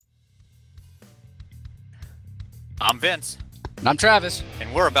I'm Vince, And I'm Travis.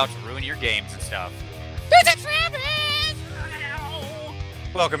 and we're about to ruin your games and stuff. This is Travis!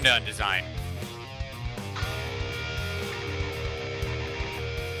 Welcome to Undesign.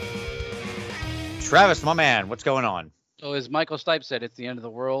 Travis, my man, what's going on? So as Michael Stipe said, it's the end of the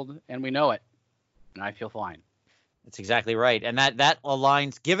world, and we know it. And I feel fine. That's exactly right. And that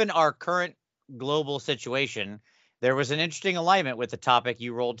aligns, given our current global situation, there was an interesting alignment with the topic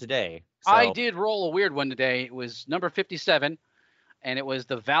you rolled today. So, I did roll a weird one today. It was number 57, and it was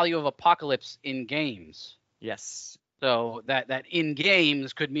the value of apocalypse in games. yes. So that in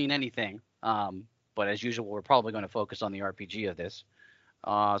games could mean anything. But as usual, we're probably going to focus on the RPG of this.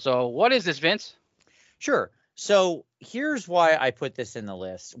 So what is this, Vince? Sure. So here's why I put this in the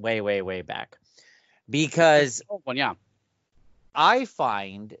list way back. Because Oh, one, yeah. I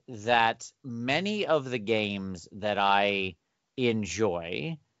find that many of the games that I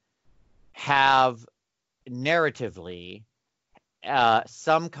enjoy have narratively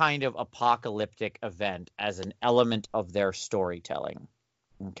some kind of apocalyptic event as an element of their storytelling.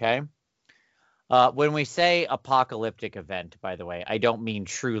 Okay. When we say apocalyptic event, by the way, I don't mean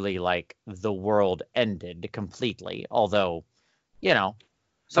truly like the world ended completely, although,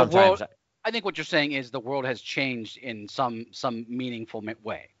 sometimes. I think what you're saying is the world has changed in some meaningful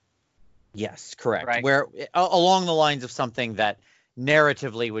way. Yes, correct. Right. Where along the lines of something that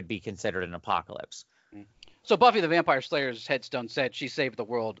narratively would be considered an apocalypse. So Buffy the Vampire Slayer's headstone said she saved the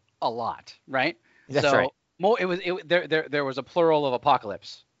world a lot, right? That's right. There was a plural of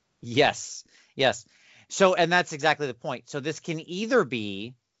apocalypse. Yes. So, and that's exactly the point. So this can either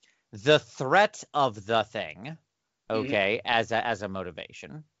be the threat of the thing, okay, as a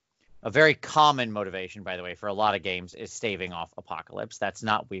motivation. A very common motivation, by the way, for a lot of games is staving off apocalypse. That's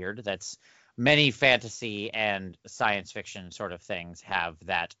not weird. That's many fantasy and science fiction sort of things have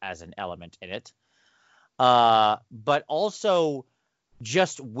that as an element in it. But also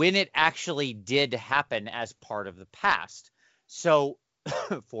just when it actually did happen as part of the past. So,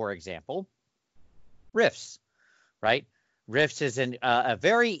 for example, Rifts, right? Rifts is a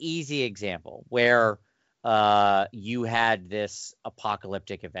very easy example where you had this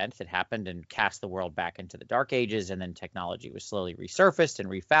apocalyptic event that happened and cast the world back into the Dark Ages, and then technology was slowly resurfaced and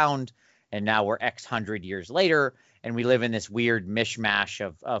refound, and now we're X hundred years later, and we live in this weird mishmash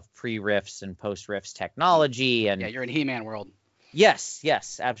of pre-Rifts and post-Rifts technology. And yeah, you're in He-Man world. Yes,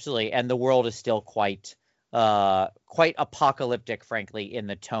 absolutely, and the world is still quite apocalyptic, frankly, in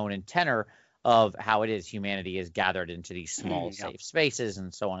the tone and tenor of how it is humanity is gathered into these small safe spaces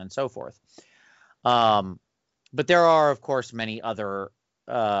and so on and so forth. But there are, of course, many other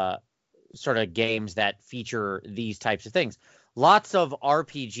sort of games that feature these types of things. Lots of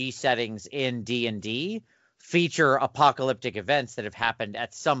RPG settings in D&D feature apocalyptic events that have happened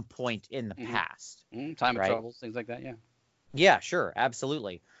at some point in the past. Time of right? troubles, things like that, yeah. Yeah, sure,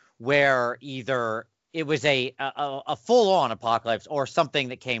 absolutely. Where either it was a full-on apocalypse or something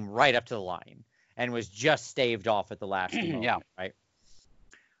that came right up to the line and was just staved off at the last moment, Yeah. right?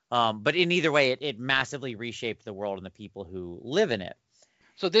 But in either way, it massively reshaped the world and the people who live in it.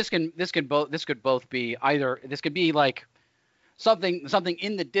 So this could both be either this could be like something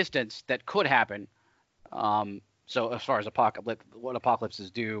in the distance that could happen. So as far as what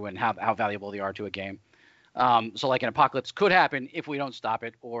apocalypses do and how valuable they are to a game. So like an apocalypse could happen if we don't stop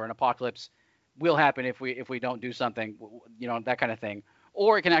it, or an apocalypse will happen if we don't do something, that kind of thing.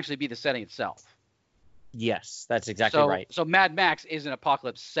 Or it can actually be the setting itself. Yes, that's exactly right. So Mad Max is an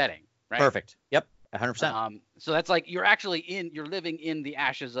apocalypse setting, right? Perfect. Yep, 100%. So that's like you're living in the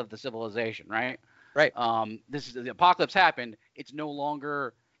ashes of the civilization, right? Right. The apocalypse happened. It's no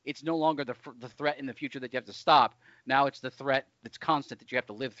longer the threat in the future that you have to stop. Now it's the threat that's constant that you have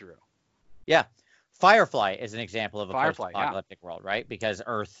to live through. Yeah. Firefly is an example of a post-apocalyptic world, right? Because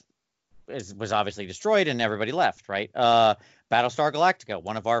Earth was obviously destroyed and everybody left, right? Battlestar Galactica,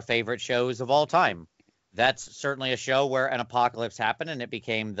 one of our favorite shows of all time. That's certainly a show where an apocalypse happened and it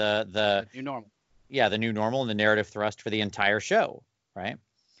became the new normal. Yeah, the new normal and the narrative thrust for the entire show, right?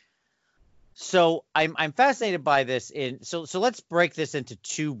 So I'm fascinated by this. So let's break this into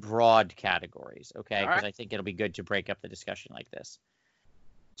two broad categories, okay? Because I think it'll be good to break up the discussion like this.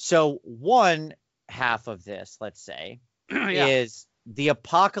 So one half of this, let's say, is the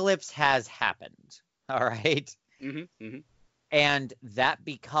apocalypse has happened, all right? And that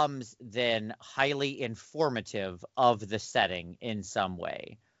becomes then highly informative of the setting in some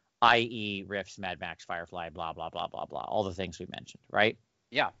way, i.e. Rifts, Mad Max, Firefly, blah, blah, blah, blah, blah, all the things we mentioned, right?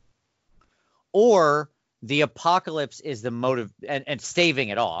 Yeah. Or the apocalypse is the motive, and staving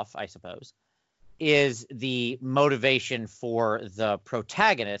it off, I suppose, is the motivation for the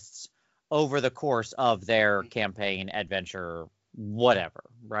protagonists over the course of their campaign, adventure, whatever,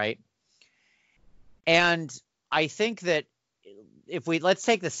 right? And I think that let's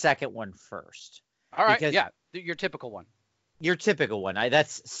take the second one first. All right, because yeah, your typical one. Your typical one.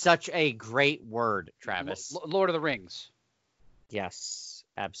 That's such a great word, Travis. Lord of the Rings. Yes,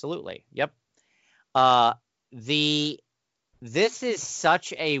 absolutely. Yep. This is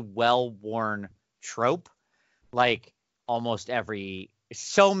such a well-worn trope. Like not almost every, I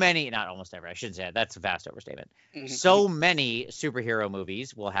shouldn't say that. That's a vast overstatement. Mm-hmm. So many superhero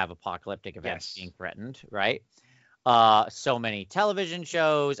movies will have apocalyptic events being threatened, right? So many television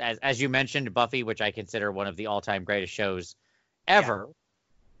shows, as you mentioned, Buffy, which I consider one of the all-time greatest shows ever. Yeah.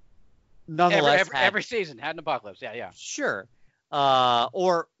 Nonetheless, every season had an apocalypse. Yeah. Sure.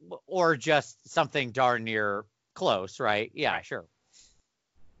 Or just something darn near close, right? Yeah, right. Sure.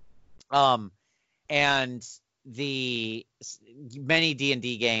 And the many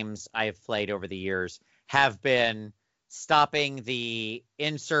D&D games I've played over the years have been stopping the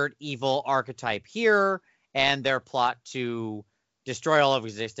insert evil archetype here and their plot to destroy all of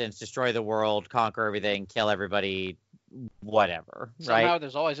existence, destroy the world, conquer everything, kill everybody, whatever. Somehow right?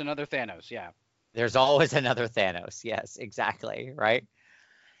 There's always another Thanos. Yeah. There's always another Thanos. Yes, exactly. Right.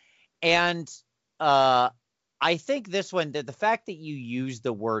 And I think this one, the fact that you use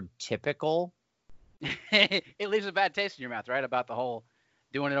the word typical, it leaves a bad taste in your mouth, right? About the whole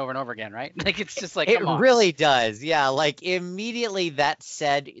doing it over and over again, right? Like, it's just like, it come on. Really does. Yeah. Like, immediately that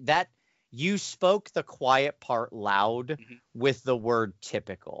said, that you spoke the quiet part loud with the word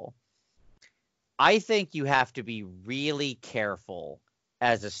typical. I think you have to be really careful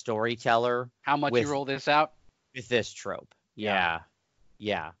as a storyteller. How much you roll this out? With this trope. Yeah.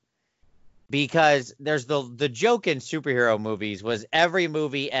 Because there's the joke in superhero movies was every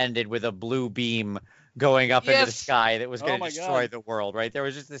movie ended with a blue beam going up into the sky that was going to destroy the world, right? There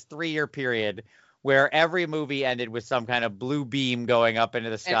was just this 3-year period where every movie ended with some kind of blue beam going up into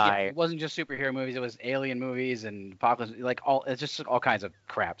the sky. And it wasn't just superhero movies; it was alien movies and apocalypse, it's just all kinds of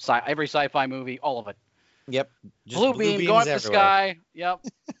crap. Every sci-fi movie, all of it. Yep. Just blue beam going up the sky. Yep.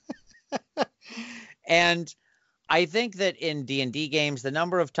 And I think that in D&D games, the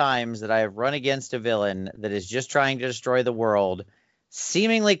number of times that I have run against a villain that is just trying to destroy the world,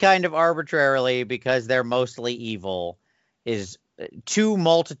 seemingly kind of arbitrarily because they're mostly evil, is too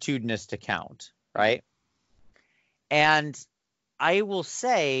multitudinous to count, right? And I will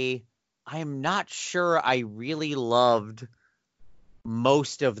say, I'm not sure I really loved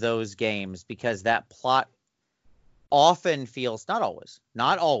most of those games because that plot often feels, not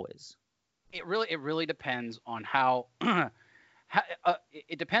always. It really depends on how,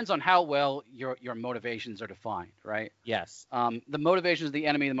 it depends on how well your motivations are defined, right? Yes. The motivations of the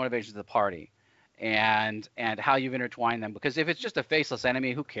enemy, the motivations of the party, and how you've intertwined them. Because if it's just a faceless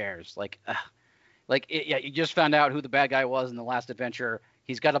enemy, who cares? You just found out who the bad guy was in the last adventure.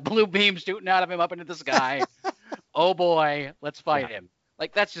 He's got a blue beam shooting out of him up into the sky. Oh boy, let's fight him.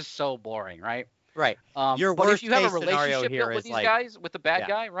 Like, that's just so boring, right? Right. Your but if you have a relationship built with these guys, with the bad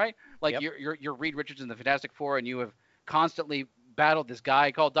guy, right? Like you're Reed Richards in the Fantastic Four, and you have constantly battled this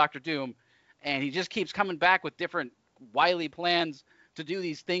guy called Doctor Doom, and he just keeps coming back with different wily plans to do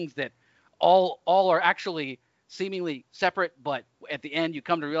these things that all are actually seemingly separate, but at the end you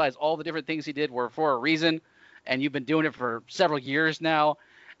come to realize all the different things he did were for a reason, and you've been doing it for several years now,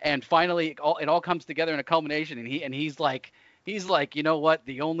 and finally it all comes together in a culmination, and he's like, you know what,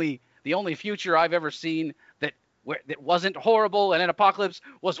 the only future I've ever seen that wasn't horrible and an apocalypse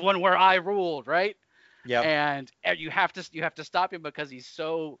was one where I ruled, right? Yeah. And you have to stop him because he's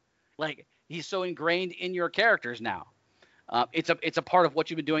so ingrained in your characters now. It's a part of what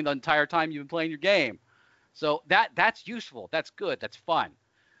you've been doing the entire time you've been playing your game. So that's useful. That's good. That's fun.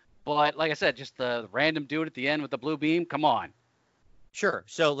 But like I said, just the random dude at the end with the blue beam. Come on. Sure.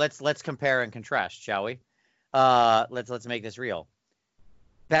 So let's compare and contrast, shall we? Let's make this real.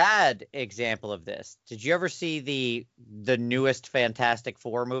 Bad example of this. Did you ever see the newest Fantastic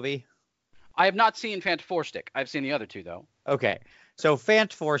Four movie? I have not seen Fant4stic. I've seen the other two though. Okay. So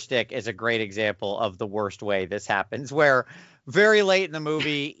Fant4stic is a great example of the worst way this happens, where very late in the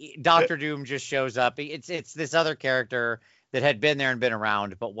movie, Doctor Doom just shows up. It's this other character that had been there and been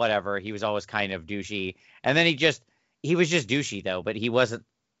around, but whatever. He was always kind of douchey. And then he was just douchey though, but he wasn't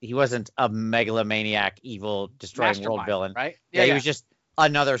a megalomaniac, evil, destroying Mastermind, world villain. Right? Yeah, he was just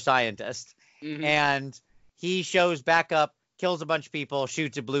another scientist. Mm-hmm. And he shows back up, kills a bunch of people,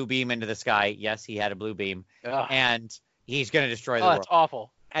 shoots a blue beam into the sky. Yes, he had a blue beam. Ugh. And he's going to destroy the world. That's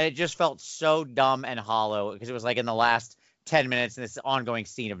awful. And it just felt so dumb and hollow because it was like in the last 10 minutes in this ongoing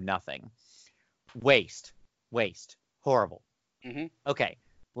scene of nothing. Waste. Horrible. Mm-hmm. Okay.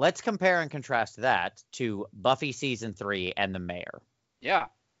 let's compare and contrast that to Buffy season 3 and the Mayor. Yeah.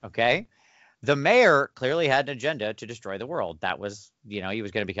 Okay. The Mayor clearly had an agenda to destroy the world. That was, he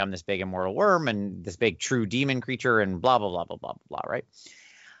was going to become this big immortal worm and this big true demon creature and blah, blah, blah, blah, blah, blah, right?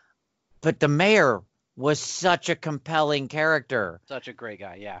 But the Mayor was such a compelling character. Such a great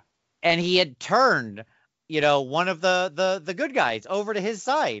guy, yeah. And he had turned, one of the good guys over to his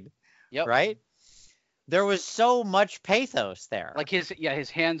side. Yep. Right? There was so much pathos there. Like his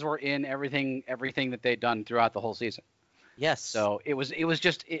hands were in everything that they'd done throughout the whole season. Yes. So it was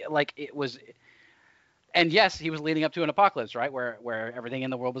and yes, he was leading up to an apocalypse, right? Where everything in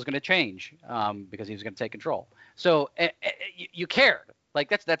the world was going to change, because he was going to take control. So you cared. Like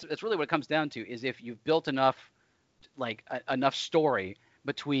that's really what it comes down to, is if you've built enough, enough story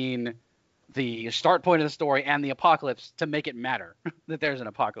between the start point of the story and the apocalypse to make it matter that there's an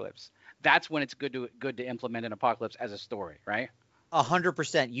apocalypse. That's when it's good to implement an apocalypse as a story, right?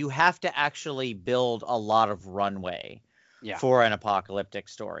 100%. You have to actually build a lot of runway for an apocalyptic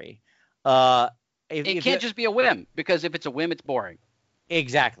story. It can't just be a whim, because if it's a whim, it's boring.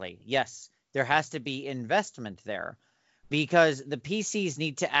 Exactly. Yes. There has to be investment there, because the PCs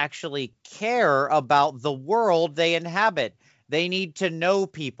need to actually care about the world they inhabit. They need to know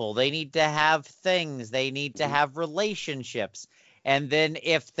people. They need to have things. They need to have relationships. And then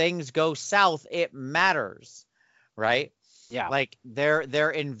if things go south, it matters, right? Yeah. Like they're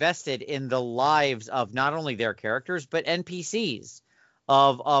invested in the lives of not only their characters, but NPCs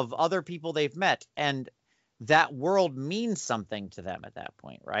of other people they've met. And that world means something to them at that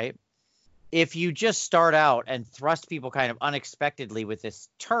point, right? If you just start out and thrust people kind of unexpectedly with this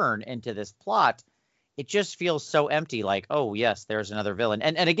turn into this plot, it just feels so empty. Like, oh, yes, there's another villain.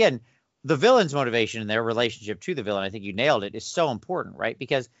 And again, the villain's motivation and their relationship to the villain, I think you nailed it, is so important, right?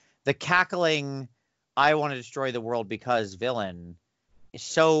 Because the cackling, I want to destroy the world because villain is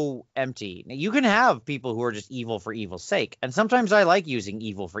so empty. Now, you can have people who are just evil for evil's sake. And sometimes I like using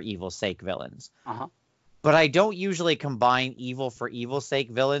evil for evil's sake villains. Uh-huh. But I don't usually combine evil for evil's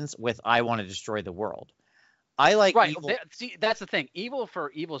sake villains with I want to destroy the world. I like evil. See, that's the thing. Evil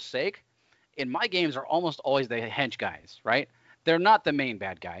for evil's sake in my games are almost always the hench guys, right? They're not the main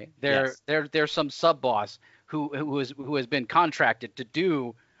bad guy. They're some sub boss who has been contracted to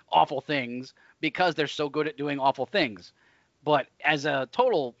do awful things because they're so good at doing awful things. But as a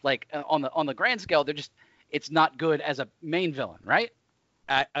total, on the grand scale, it's not good as a main villain, right?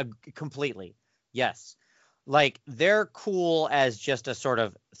 Completely, yes. Like they're cool as just a sort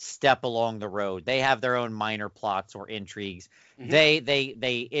of step along the road. They have their own minor plots or intrigues. Mm-hmm.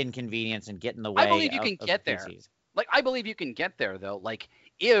 They inconvenience and get in the way. I believe you can get there. I believe you can get there though. Like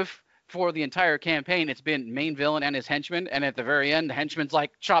if for the entire campaign it's been main villain and his henchman, and at the very end the henchman's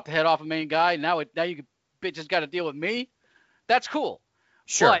like chop the head off a main guy. Now you bitches got to deal with me. That's cool.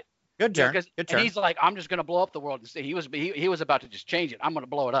 Sure. But, good turn. Good turn. And he's like, I'm just gonna blow up the world. And he was about to just change it. I'm gonna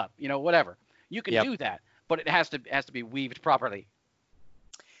blow it up. Whatever. You can do that. But it has to be weaved properly.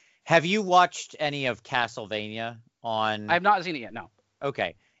 Have you watched any of Castlevania on? I have not seen it yet. No.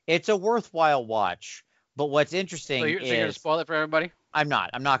 Okay, it's a worthwhile watch. But what's interesting is you're gonna spoil it for everybody? I'm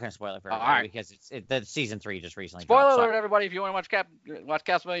not going to spoil it for everybody because the season 3 just recently. Spoiler alert, everybody! If you want to watch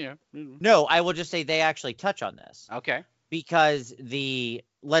Castlevania. No, I will just say they actually touch on this. Okay. Because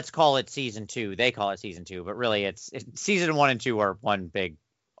let's call it season 2. They call it season 2, but really it's season 1 and 2 are one big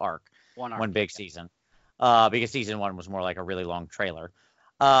arc. One big season. Because season 1 was more like a really long trailer.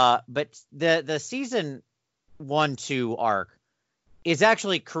 But the season 1-2 arc is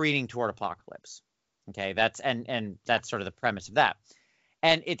actually careening toward apocalypse. Okay, that's sort of the premise of that.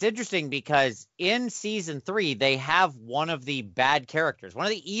 And it's interesting because in season 3 they have one of the bad characters, one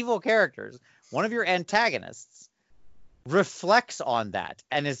of the evil characters, one of your antagonists reflects on that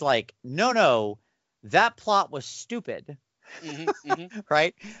and is like, no, that plot was stupid. Mm-hmm.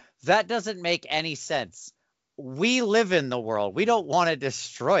 Right? That doesn't make any sense. We live in the world. We don't want to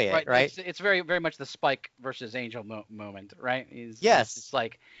destroy it, right? It's very, very much the Spike versus Angel moment, right? Yes. It's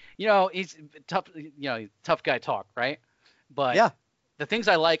like, he's tough, tough guy talk, right? But yeah, the things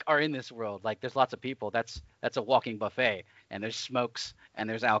I like are in this world. Like there's lots of people. That's a walking buffet, and there's smokes and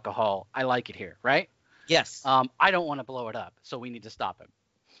there's alcohol. I like it here, right? Yes. I don't want to blow it up, so we need to stop him.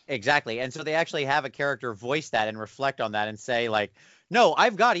 Exactly. And so they actually have a character voice that and reflect on that and say like, no,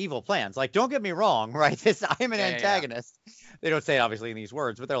 I've got evil plans. Like, don't get me wrong, right? I'm an antagonist. Yeah. They don't say it obviously in these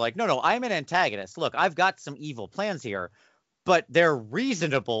words, but they're like, no, I'm an antagonist. Look, I've got some evil plans here, but they're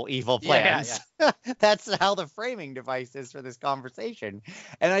reasonable evil plans. Yeah. That's how the framing device is for this conversation.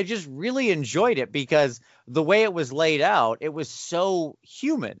 And I just really enjoyed it because the way it was laid out, it was so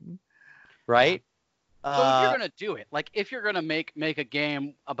human, right? So if you're gonna do it, like if you're gonna make a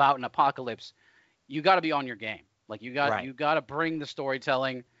game about an apocalypse, you got to be on your game. Like you got to bring the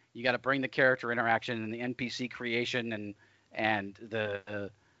storytelling, you got to bring the character interaction and the NPC creation and the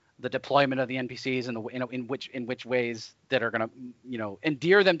deployment of the NPCs and in which ways that are gonna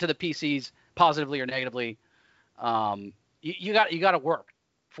endear them to the PCs positively or negatively. You got to work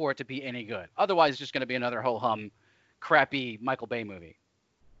for it to be any good. Otherwise, it's just gonna be another ho hum, crappy Michael Bay movie.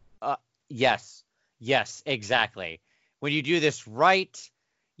 Yes, exactly. When you do this right,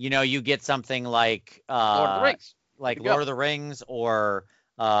 you get something like Lord of the Rings, Lord of the Rings, or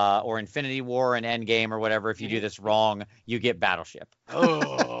Infinity War and Endgame or whatever. If you do this wrong, you get Battleship.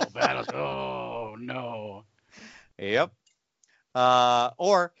 Oh, Oh no. Yep.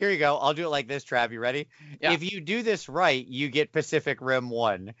 Or here you go. I'll do it like this, Trav. You ready? Yeah. If you do this right, you get Pacific Rim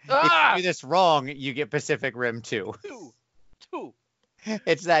 1. Ah! If you do this wrong, you get Pacific Rim 2. Two.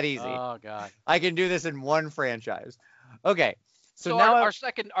 It's that easy. Oh god. I can do this in one franchise. Okay. So now now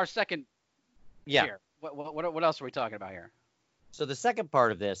our second yeah. tier. What else are we talking about here? So the second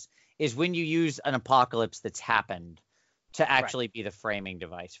part of this is when you use an apocalypse that's happened to actually be the framing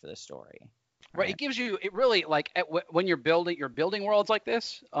device for the story. Right. It gives you, it really, like when you're building worlds like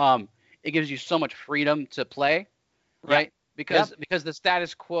this, it gives you so much freedom to play, right? Because the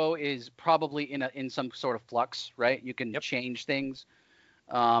status quo is probably in some sort of flux, right? You can change things.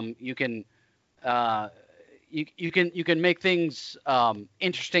 You can make things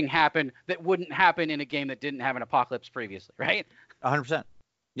interesting happen that wouldn't happen in a game that didn't have an apocalypse previously, right? 100%.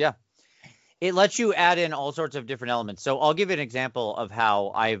 Yeah. It lets you add in all sorts of different elements. So I'll give you an example of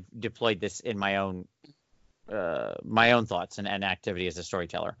how I've deployed this in my own thoughts and activity as a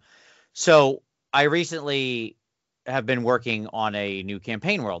storyteller. So I recently have been working on a new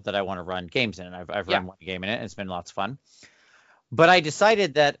campaign world that I want to run games in, and I've run one game in it, and it's been lots of fun. But I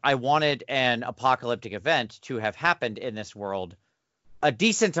decided that I wanted an apocalyptic event to have happened in this world a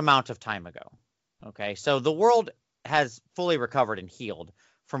decent amount of time ago. Okay, so the world has fully recovered and healed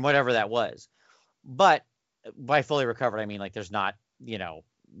from whatever that was. But by fully recovered, I mean like there's not,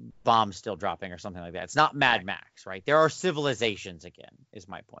 bombs still dropping or something like that. It's not Mad Max, right? There are civilizations again, is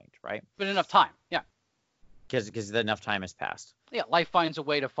my point, right? But enough time, yeah. Because enough time has passed. Yeah, life finds a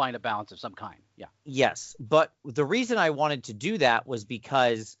way to find a balance of some kind, yeah. Yes, but the reason I wanted to do that was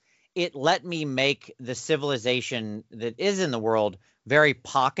because it let me make the civilization that is in the world very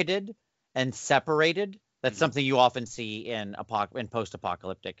pocketed and separated. That's something you often see in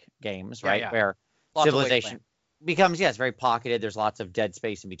post-apocalyptic games, right? Yeah. Where Lots civilization becomes, very pocketed. There's lots of dead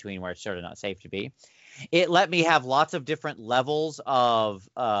space in between where it's sort of not safe to be. It let me have lots of different levels of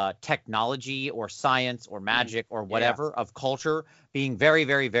technology or science or magic or whatever of culture being very,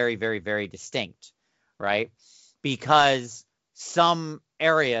 very, very, very, very distinct, right? Because some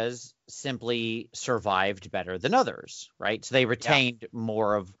areas simply survived better than others, right? So they retained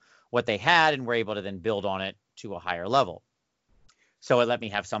more of what they had and were able to then build on it to a higher level. So it let me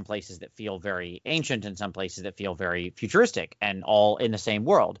have some places that feel very ancient and some places that feel very futuristic and all in the same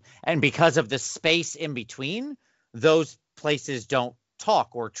world. And because of the space in between, those places don't talk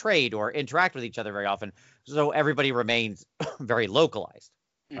or trade or interact with each other very often. So everybody remains very localized,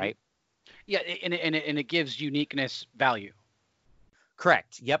 right? Yeah, and it gives uniqueness value.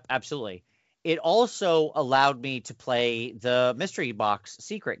 Correct. Yep, absolutely. It also allowed me to play the Mystery Box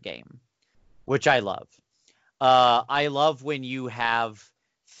secret game, which I love. I love when you have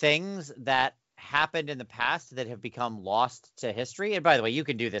things that happened in the past that have become lost to history. And by the way, you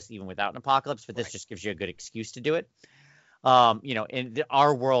can do this even without an apocalypse, but this just gives you a good excuse to do it.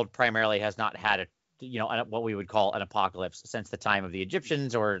 Our world primarily has not had what we would call an apocalypse since the time of the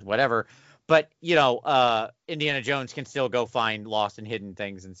Egyptians or whatever. But, Indiana Jones can still go find lost and hidden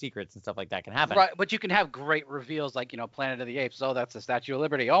things and secrets and stuff like that can happen. Right, but you can have great reveals like, Planet of the Apes. Oh, that's the Statue of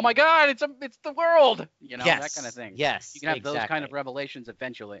Liberty. Oh, my God, it's the world. That kind of thing. Yes, you can have those kind of revelations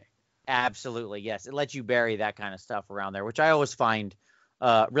eventually. Absolutely, yes. It lets you bury that kind of stuff around there, which I always find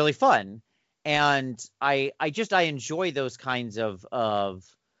really fun. And I enjoy those kinds of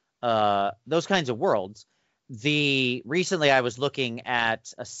worlds. Recently I was looking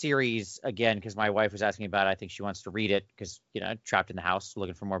at a series again because my wife was asking about it. I think she wants to read it because trapped in the house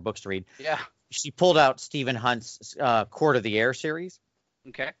looking for more books to read. Yeah. She pulled out Stephen Hunt's Court of the Air series.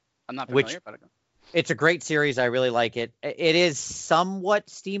 Okay. I'm not familiar, but it's a great series. I really like it. It is somewhat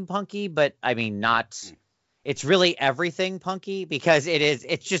steampunky, but I mean not. It's really everything punky because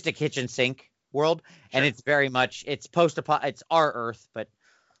it's just a kitchen sink world, and it's very much it's our Earth, but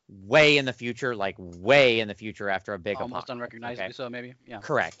way in the future after a big almost unrecognizably so maybe. Yeah.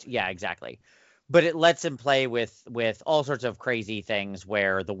 Correct. Yeah, exactly. but it lets him play with all sorts of crazy things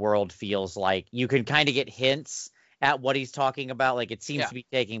where the world feels like you can kind of get hints at what he's talking about. Like it seems to be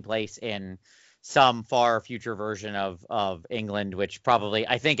taking place in some far future version of England, which probably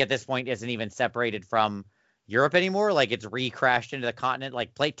I think at this point isn't even separated from Europe anymore. Like it's re-crashed into the continent.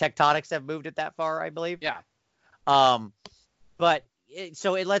 Like plate tectonics have moved it that far, I believe. Yeah. But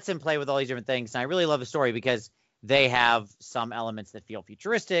so it lets him play with all these different things. And I really love the story because they have some elements that feel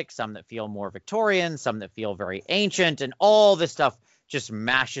futuristic, some that feel more Victorian, some that feel very ancient, and all this stuff just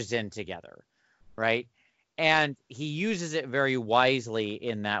mashes in together, right? And he uses it very wisely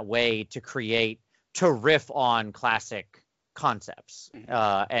in that way to riff on classic concepts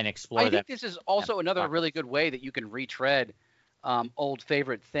and explore them. I think this is also another really good way that you can retread old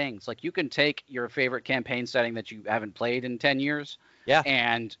favorite things. Like you can take your favorite campaign setting that you haven't played in 10 years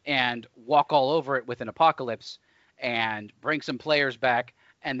and walk all over it with an apocalypse and bring some players back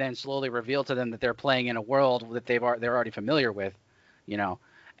and then slowly reveal to them that they're playing in a world that they're already familiar with, you know.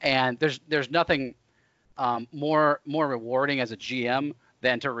 And there's nothing more rewarding as a GM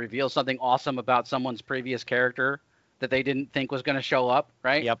than to reveal something awesome about someone's previous character that they didn't think was going to show up,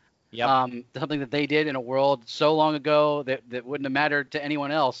 right? Yep. Something that they did in a world so long ago that wouldn't have mattered to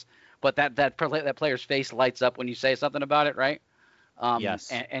anyone else, but that player's face lights up when you say something about it, right?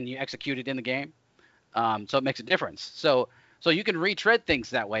 Yes. And you execute it in the game. So it makes a difference. So you can retread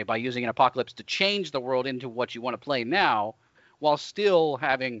things that way by using an apocalypse to change the world into what you want to play now, while still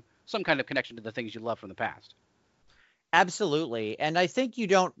having some kind of connection to the things you love from the past. Absolutely. And I think you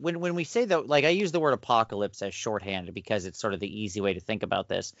don't, when we say that, like I use the word apocalypse as shorthand because it's sort of the easy way to think about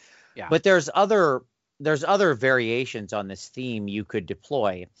this. Yeah. But there's other variations on this theme you could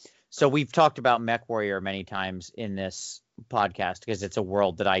deploy. So we've talked about MechWarrior many times in this podcast because it's a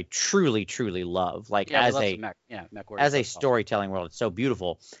world that I truly, truly love. Like MechWarrior as a storytelling world, it's so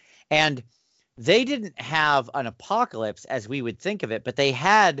beautiful. And they didn't have an apocalypse as we would think of it, but they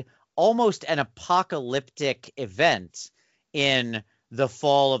had almost an apocalyptic event in the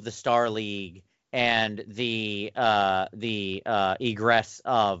fall of the Star League and the egress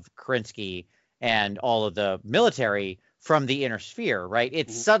of Krinsky and all of the military from the inner sphere, right?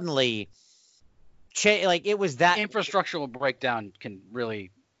 It's suddenly like it was that infrastructural breakdown can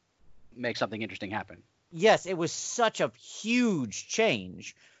really make something interesting happen. Yes, it was such a huge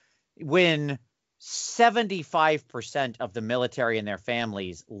change when 75% of the military and their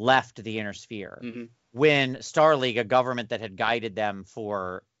families left the inner sphere. When Star League, a government that had guided them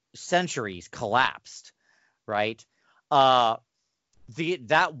for centuries, collapsed, right?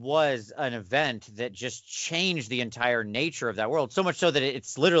 That was an event that just changed the entire nature of that world, so much so that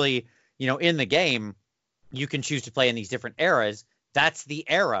it's literally, you know, in the game, you can choose to play in these different eras. That's the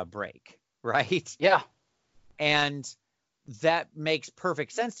era break, right? Yeah. And that makes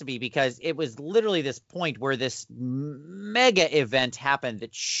perfect sense to me because it was literally this point where this mega event happened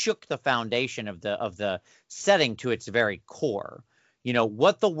that shook the foundation of the setting to its very core. You know,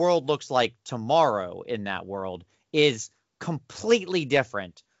 what the world looks like tomorrow in that world is completely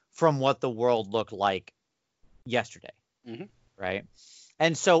different from what the world looked like yesterday. Right?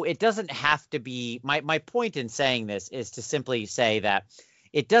 And so it doesn't have to be, my point in saying this is to simply say that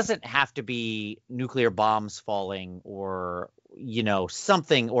it doesn't have to be nuclear bombs falling or, you know,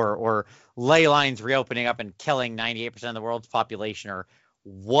 something or ley lines reopening up and killing 98% of the world's population or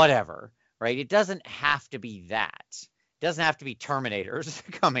whatever, right? It doesn't have to be that. It doesn't have to be Terminators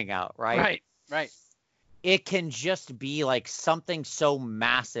coming out, right? Right. It can just be like something so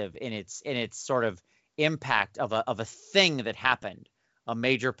massive in its sort of impact of a thing that happened. A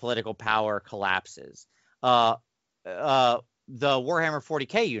major political power collapses. The Warhammer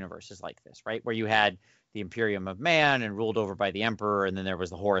 40K universe is like this, right? Where you had the Imperium of Man and ruled over by the Emperor, and then there was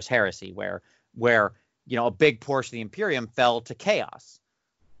the Horus Heresy, where you know a big portion of the Imperium fell to chaos.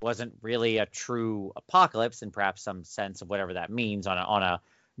 It wasn't really a true apocalypse, in perhaps some sense of whatever that means on a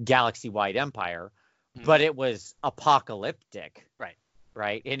galaxy-wide empire, but it was apocalyptic,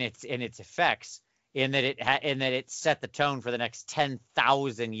 right? In its effects. In that it set the tone for the next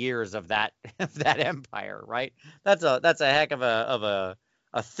 10,000 years of that empire, right? That's a heck of a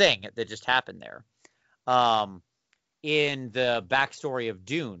thing that just happened there. In the backstory of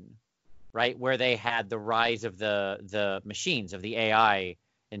Dune, right, where they had the rise of the machines, of the AI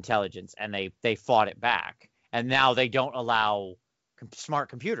intelligence, and they fought it back, and now they don't allow smart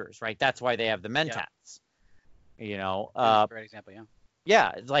computers, right? That's why they have the Mentats. You know, great example, yeah.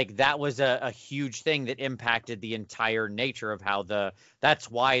 Yeah, like that was a huge thing that impacted the entire nature of how that's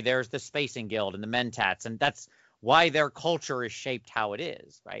why there's the Spacing Guild and the Mentats, and that's why their culture is shaped how it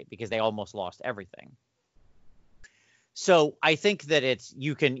is, right? Because they almost lost everything. So I think that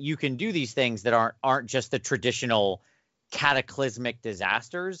you can do these things that aren't just the traditional cataclysmic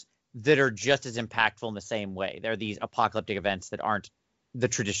disasters that are just as impactful in the same way. They're these apocalyptic events that aren't the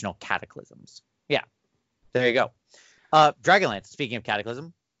traditional cataclysms. Yeah, there you go. Dragonlance. Speaking of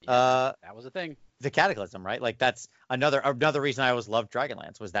cataclysm, that was a thing. The cataclysm, right? Like that's another reason I always loved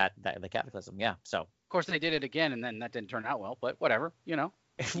Dragonlance was that the cataclysm. Yeah. So of course they did it again, and then that didn't turn out well. But whatever, you know.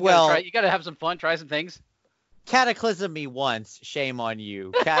 You got to have some fun, try some things. Cataclysm me once, shame on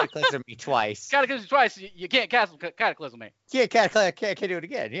you. Cataclysm me twice. Cataclysm twice, you can't cataclysm me. Yeah, can't do it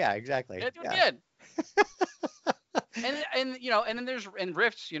again. Yeah, exactly. Can't do it again. and you know, and then there's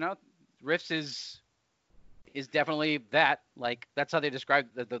Rifts. You know, Rifts is definitely that. Like that's how they describe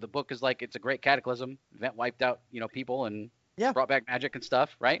the book is like it's a great cataclysm event, wiped out people and brought back magic and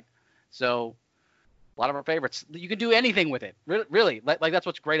stuff, right? So a lot of our favorites. You can do anything with it, really. Like that's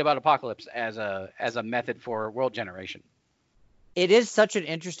what's great about Apocalypse as a method for world generation. It is such an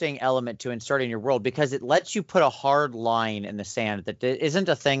interesting element to insert in your world because it lets you put a hard line in the sand that isn't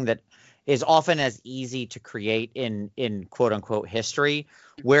a thing that is often as easy to create in quote unquote history,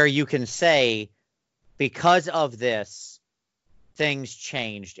 where you can say because of this, things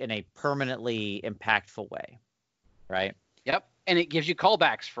changed in a permanently impactful way, right? Yep. And it gives you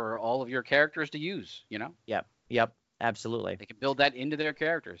callbacks for all of your characters to use, Yep. Absolutely. They can build that into their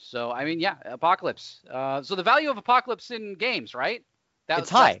characters. So, I mean, yeah, Apocalypse. So the value of Apocalypse in games, right? It's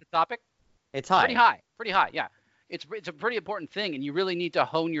high. That's the topic? It's high. Pretty high, yeah. It's a pretty important thing, and you really need to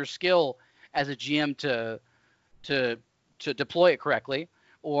hone your skill as a GM to deploy it correctly,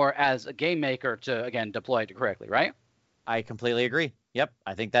 or as a game maker to, again, deploy it correctly, right? I completely agree. Yep.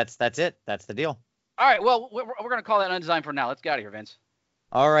 I think that's it. That's the deal. All right, well, we're going to call that Undesigned for now. Let's get out of here, Vince.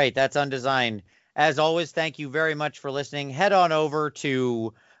 All right, that's Undesigned. As always, thank you very much for listening. Head on over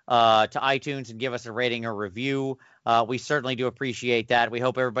to iTunes and give us a rating or review. We certainly do appreciate that. We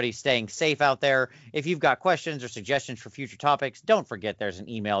hope everybody's staying safe out there. If you've got questions or suggestions for future topics, don't forget there's an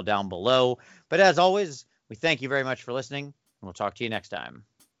email down below. But as always, we thank you very much for listening, and we'll talk to you next time.